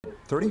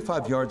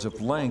35 yards of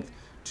length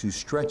to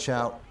stretch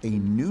out a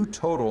new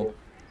total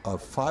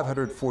of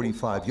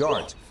 545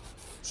 yards.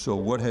 So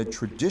what had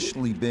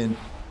traditionally been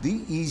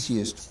the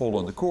easiest hole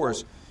on the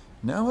course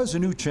now has a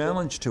new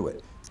challenge to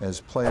it as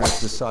players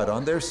decide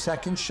on their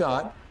second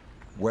shot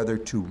whether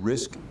to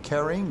risk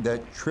carrying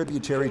that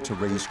tributary to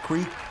Rays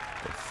Creek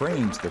that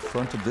frames the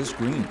front of this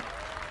green.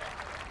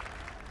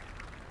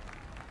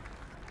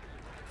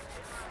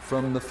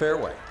 From the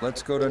fairway,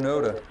 let's go to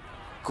Noda.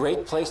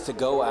 Great place to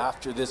go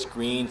after this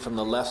green from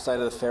the left side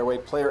of the fairway.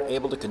 Player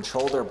able to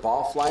control their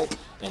ball flight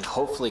and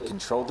hopefully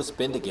control the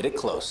spin to get it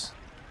close.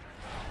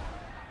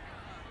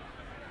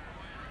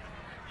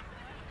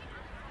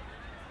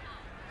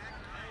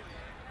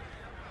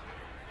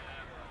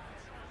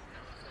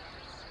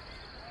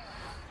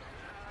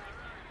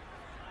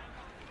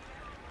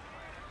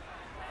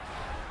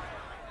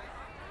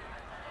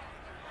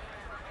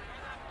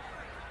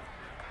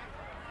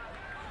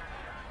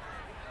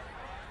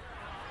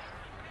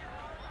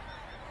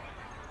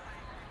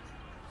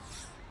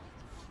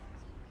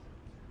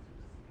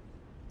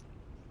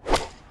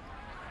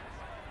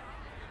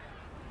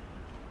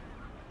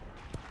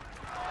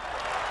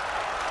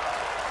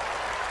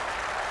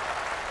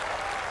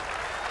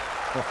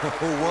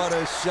 Oh, what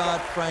a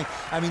shot, Frank.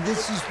 I mean,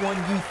 this is one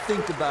you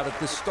think about at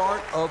the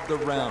start of the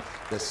round.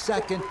 The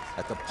second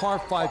at the par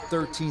 5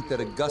 13th at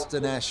Augusta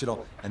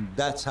National, and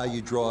that's how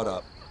you draw it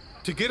up.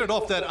 To get it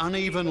off that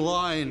uneven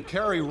line,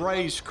 carry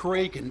Rays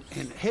Creek, and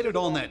hit it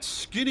on that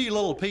skinny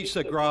little piece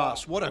of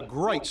grass. What a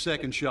great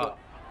second shot.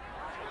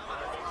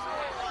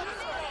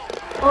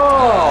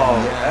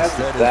 Oh, yes,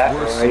 that is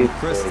worse than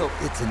Crystal.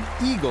 It's an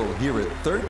eagle here at 13.